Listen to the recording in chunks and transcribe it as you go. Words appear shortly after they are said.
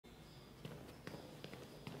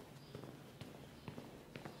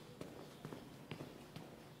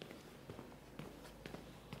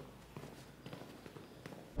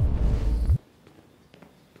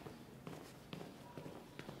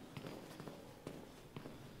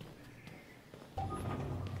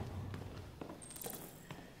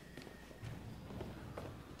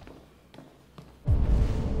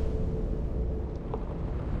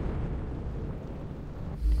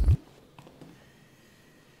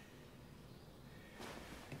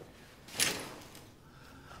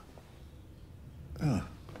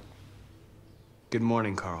Good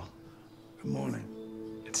morning, Carl. Good morning.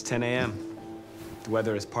 It's 10 a.m. The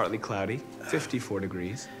weather is partly cloudy, 54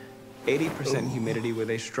 degrees, 80% humidity with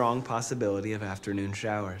a strong possibility of afternoon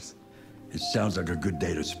showers. It sounds like a good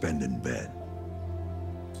day to spend in bed.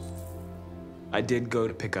 I did go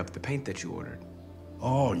to pick up the paint that you ordered.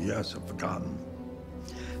 Oh, yes, I've forgotten.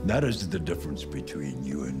 That is the difference between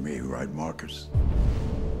you and me, right, Marcus?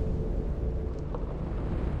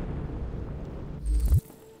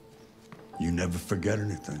 You never forget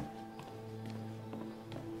anything.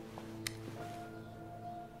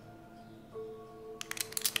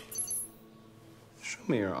 Show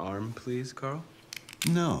me your arm, please, Carl.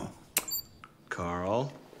 No.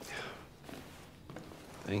 Carl.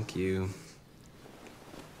 Thank you.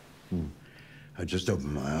 I just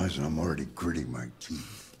opened my eyes and I'm already gritting my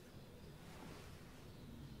teeth.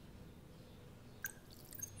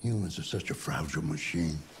 Humans are such a fragile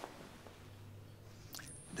machine.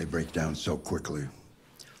 They break down so quickly.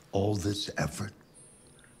 All this effort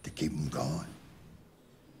to keep them going.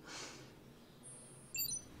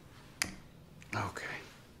 Okay.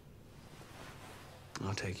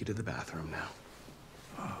 I'll take you to the bathroom now.